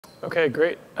Okay,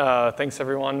 great. Thanks,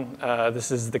 everyone. This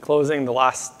is the closing, the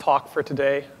last talk for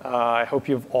today. I hope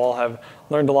you all have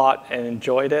learned a lot and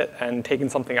enjoyed it and taken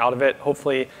something out of it.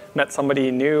 Hopefully met somebody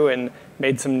new and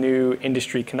made some new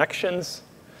industry connections.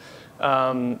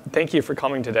 Thank you for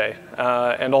coming today.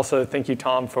 And also thank you,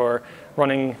 Tom, for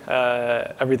running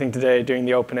everything today, doing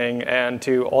the opening, and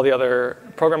to all the other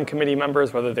program committee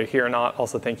members, whether they're here or not.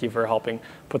 Also, thank you for helping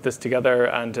put this together,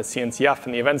 and to CNCF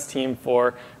and the events team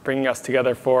for bringing us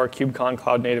together for KubeCon,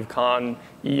 Cloud Native Con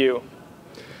EU.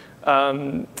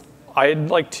 I'd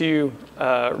like to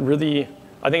I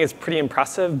think it's pretty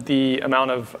impressive the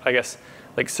amount of,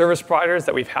 like service providers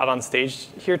that we've had on stage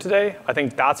here today. I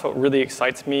think that's what really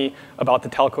excites me about the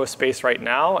telco space right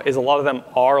now, is a lot of them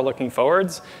are looking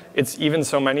forwards. It's even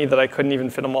so many that I couldn't even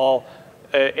fit them all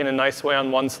in a nice way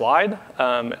on one slide.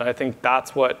 And I think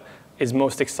that's what is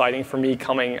most exciting for me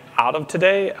coming out of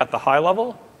today at the high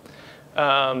level.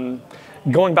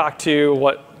 Going back to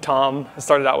what Tom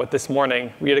started out with this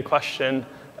morning, we had a question.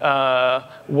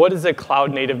 What is a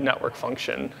cloud native network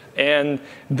function? And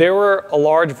there were a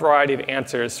large variety of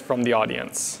answers from the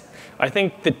audience. I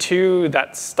think the two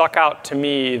that stuck out to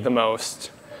me the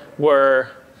most were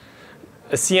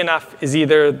a CNF is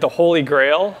either the holy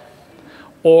grail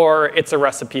or it's a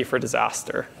recipe for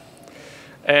disaster.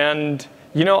 And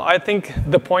I think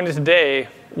the point of today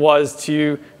was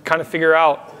to kind of figure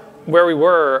out where we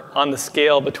were on the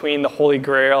scale between the holy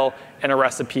grail and a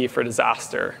recipe for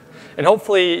disaster. And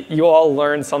hopefully you all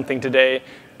learned something today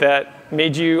that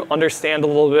made you understand a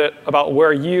little bit about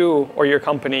where you or your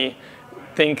company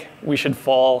think we should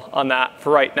fall on that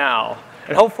for right now.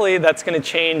 And hopefully that's going to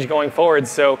change going forward,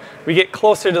 so we get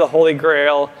closer to the holy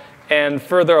grail and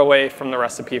further away from the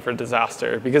recipe for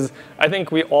disaster. Because I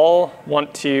think we all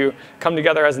want to come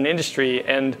together as an industry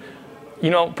and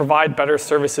provide better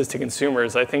services to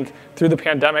consumers. I think through the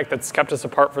pandemic that's kept us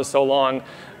apart for so long,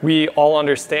 we all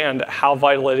understand how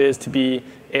vital it is to be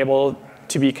able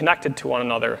to be connected to one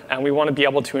another. And we want to be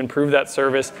able to improve that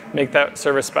service, make that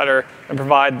service better, and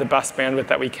provide the best bandwidth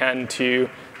that we can to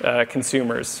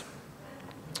consumers.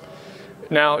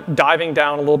 Now, diving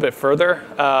down a little bit further,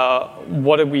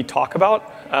 what did we talk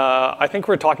about? I think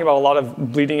we're talking about a lot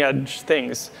of bleeding edge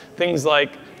things. Things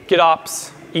like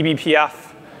GitOps, eBPF,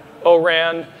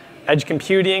 ORAN, edge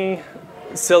computing,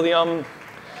 Cilium,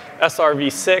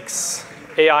 SRv6,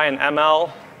 AI and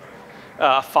ML,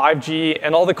 5G,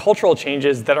 and all the cultural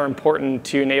changes that are important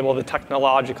to enable the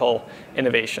technological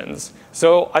innovations.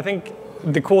 So I think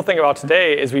the cool thing about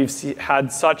today is we've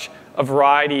had such a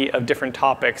variety of different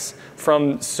topics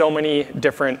from so many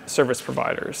different service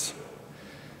providers.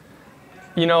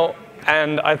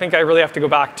 And I think I really have to go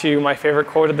back to my favorite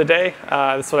quote of the day.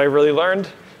 That's what I really learned,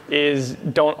 is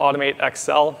don't automate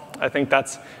Excel. I think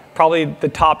that's probably the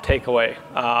top takeaway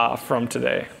from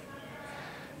today.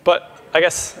 But I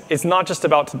guess it's not just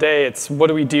about today, it's what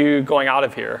do we do going out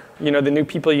of here? The new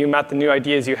people you met, the new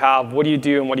ideas you have, what do you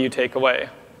do and what do you take away?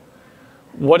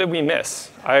 What did we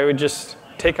miss? I would just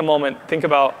take a moment, think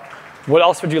about what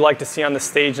else would you like to see on the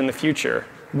stage in the future?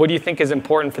 What do you think is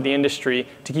important for the industry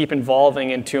to keep evolving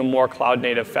into a more cloud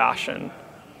native fashion?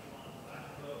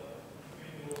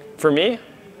 For me,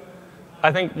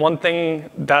 I think one thing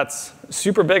that's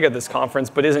super big at this conference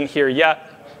but isn't here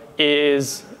yet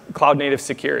is cloud native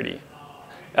security.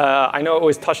 I know it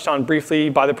was touched on briefly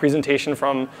by the presentation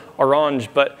from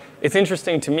Orange, but it's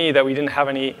interesting to me that we didn't have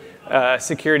any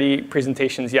security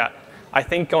presentations yet. I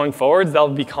think going forward, they'll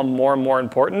become more and more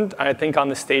important. I think on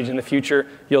the stage in the future,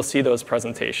 you'll see those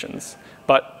presentations.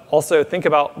 But also think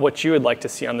about what you would like to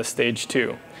see on the stage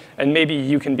too. And maybe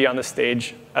you can be on the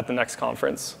stage at the next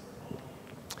conference.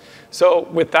 So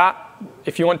with that,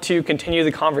 if you want to continue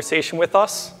the conversation with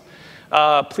us,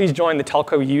 please join the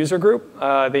Telco user group.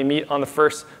 They meet on the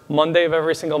first Monday of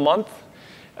every single month.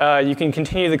 You can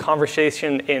continue the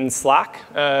conversation in Slack.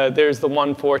 There's the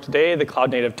one for today, the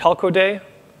Cloud Native Telco Day.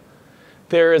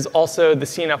 There is also the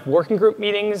CNF working group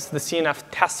meetings, the CNF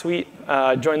test suite,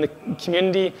 join the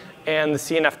community, and the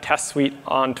CNF test suite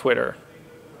on Twitter.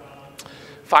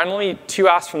 Finally, 2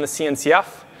 asks from the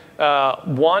CNCF.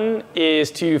 One is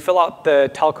to fill out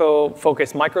the telco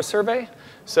focus microsurvey.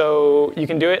 So you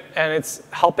can do it, and it's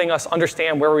helping us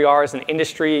understand where we are as an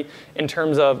industry in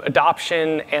terms of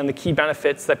adoption and the key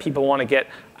benefits that people want to get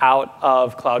out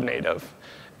of cloud native.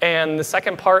 And the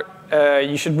second part,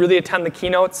 you should really attend the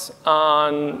keynotes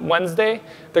on Wednesday.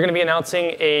 They're going to be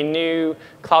announcing a new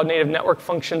cloud native network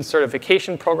function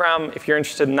certification program. If you're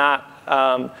interested in that,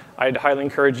 I'd highly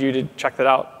encourage you to check that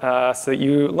out so that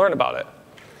you learn about it.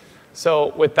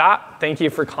 So with that, thank you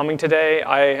for coming today.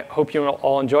 I hope you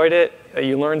all enjoyed it, that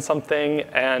you learned something,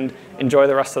 and enjoy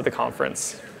the rest of the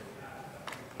conference.